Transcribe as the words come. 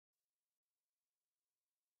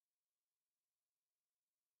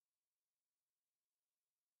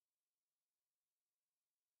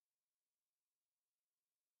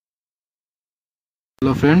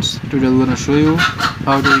Hello friends, today I'm gonna show you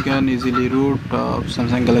how you can easily root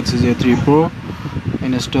Samsung Galaxy Z3 Pro,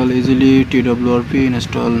 install easily Twrp,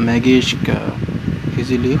 install Magisk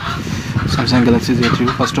easily Samsung Galaxy Z3.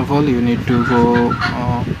 First of all, you need to go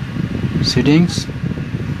settings,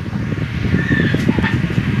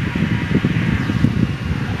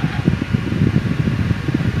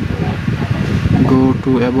 go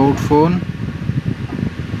to about phone,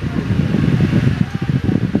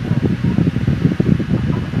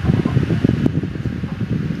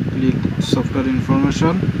 click software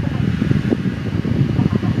information,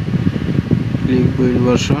 click build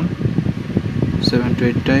version 7 to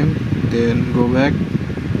 8 times, then go back,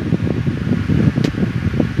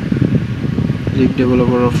 click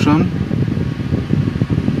developer option,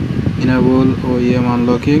 enable OEM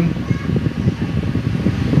unlocking,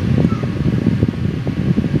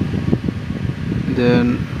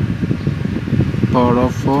 then power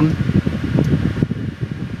off phone,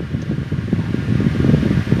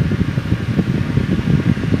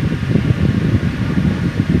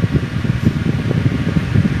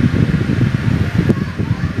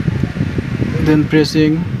 then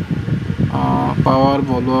pressing power,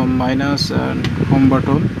 volume, minus and home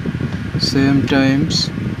button same times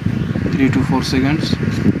 3 to 4 seconds.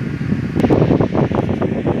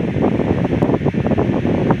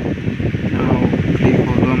 Now click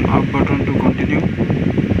volume up button to continue.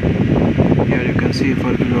 Here you can see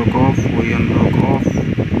for lock off, we unlock off,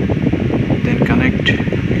 then connect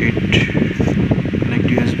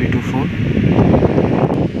USB to phone.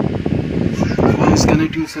 Phone is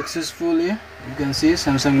connected successfully. You can see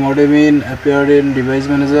Samsung modem appeared in device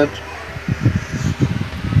manager.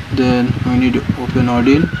 Then we need to open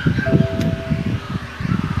Odin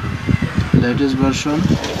latest version.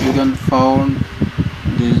 You can find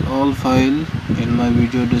this all file in my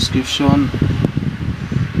video description.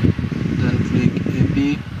 Then click AP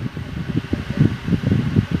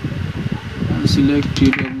and select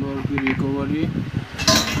Twrp recovery.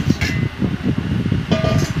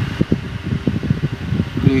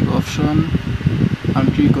 Click option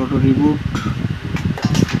and click auto reboot,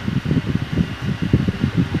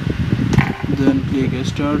 then click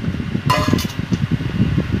start.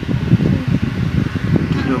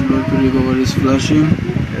 Twrp recovery is flashing.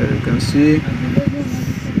 Here you can see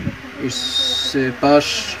it's a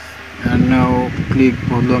pass, and now click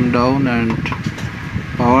volume down and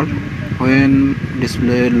power. When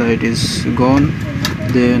display light is gone,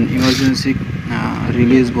 then emergency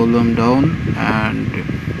release volume down and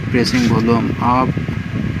pressing volume up.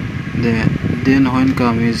 Then when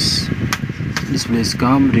calm is display is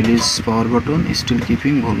calm, release power button, still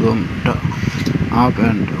keeping volume up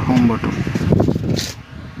and home button.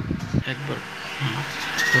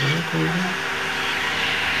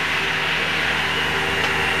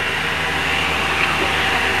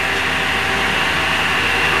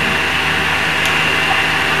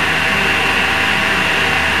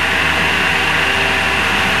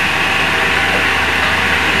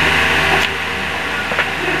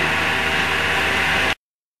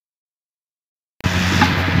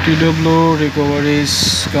 Twrp recovery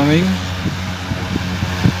is coming.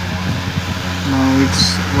 Now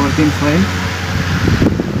it's working fine.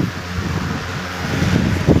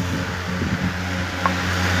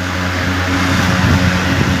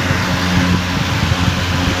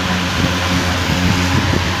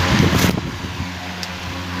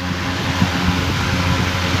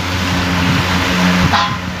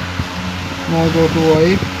 Now go to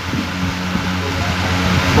wipe,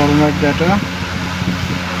 format data,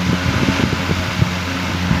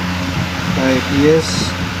 type yes,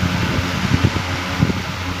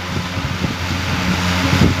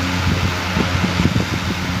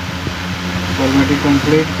 formatting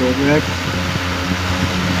complete, go back,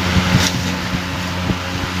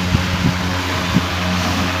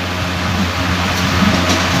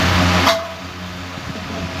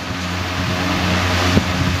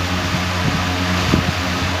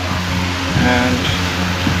 and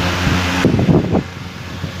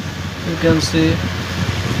you can see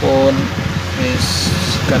phone is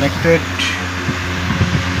connected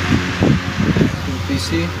to PC.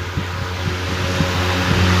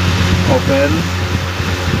 Open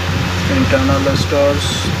internal stores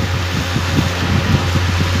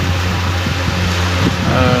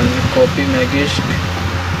and copy Magisk,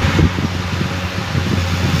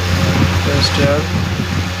 paste here,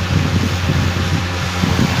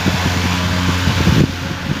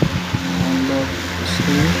 unlock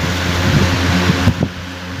screen,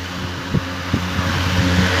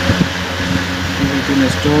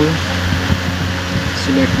 install,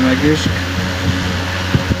 select Magisk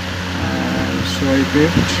and swipe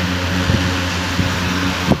it.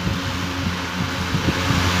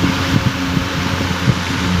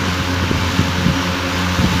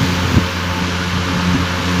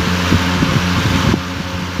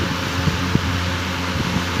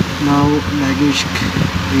 Now Magisk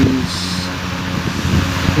is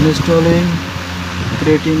installing,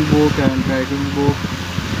 creating book and writing book.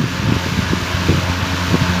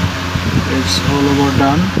 It's all over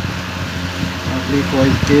done. Click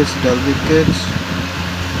white case, double case,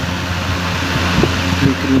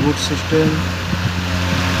 click reboot system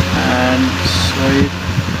and swipe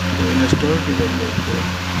to install developer.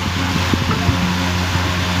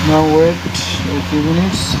 Now wait a few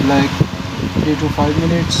minutes, like 3 to 5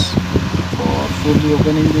 minutes for fully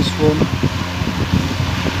opening this phone.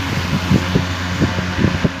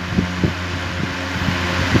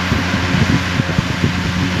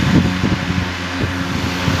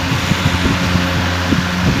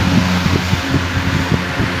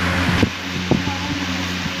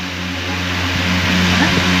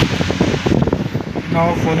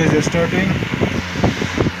 Now phone is starting.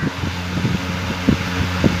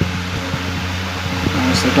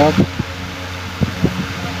 Now set up.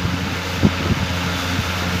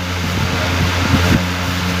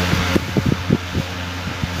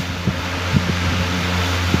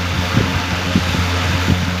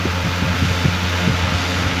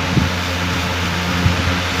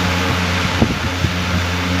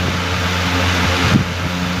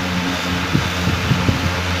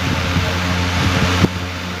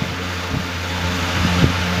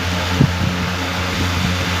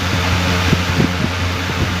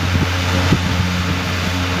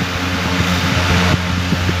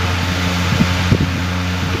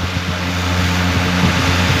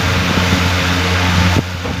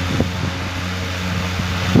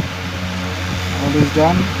 All is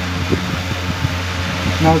done.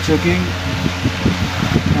 Now checking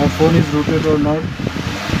our phone is rooted or not.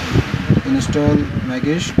 Install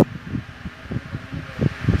Magisk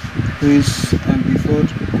with MP4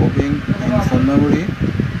 copying in phone memory.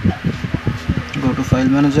 Go to file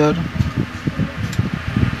manager,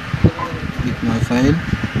 click my file.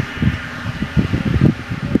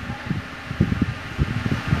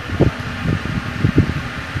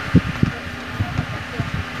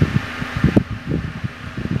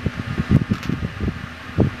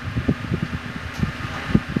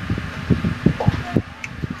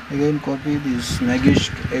 Again copy this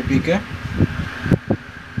Magisk APK.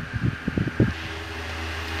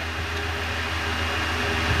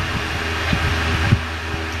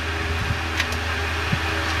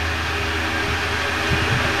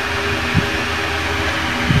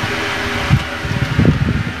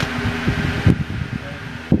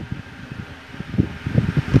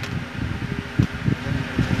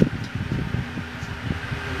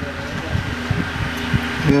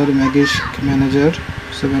 Here Magisk Manager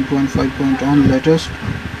 7.5.1 latest,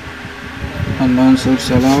 and now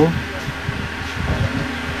search allow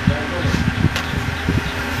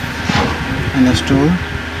and install.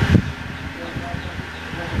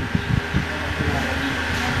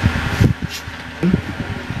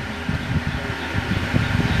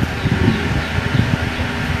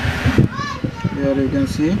 Here you can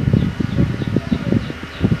see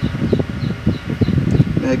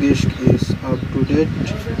Magisk is up to date.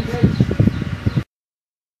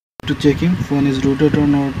 To checking phone is rooted or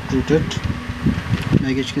not rooted.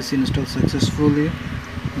 Magisk is installed successfully.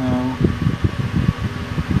 Now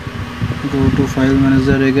go to file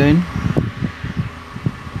manager again.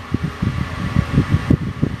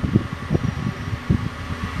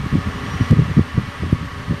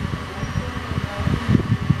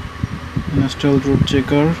 Install root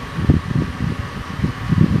checker.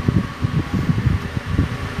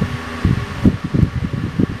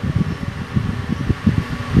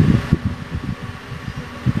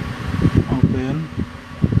 Open.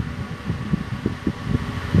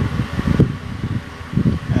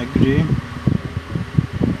 Agree.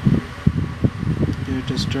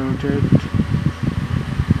 Get started.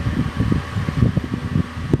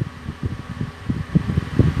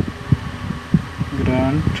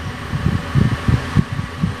 Grant.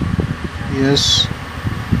 Yes,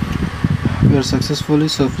 we are successfully.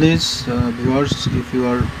 So please viewers, if you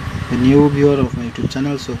are a new viewer of my YouTube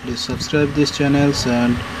channel, so please subscribe this channels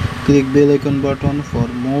and click bell icon button for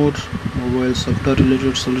more mobile software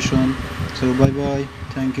related solution. So bye bye,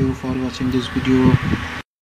 thank you for watching this video.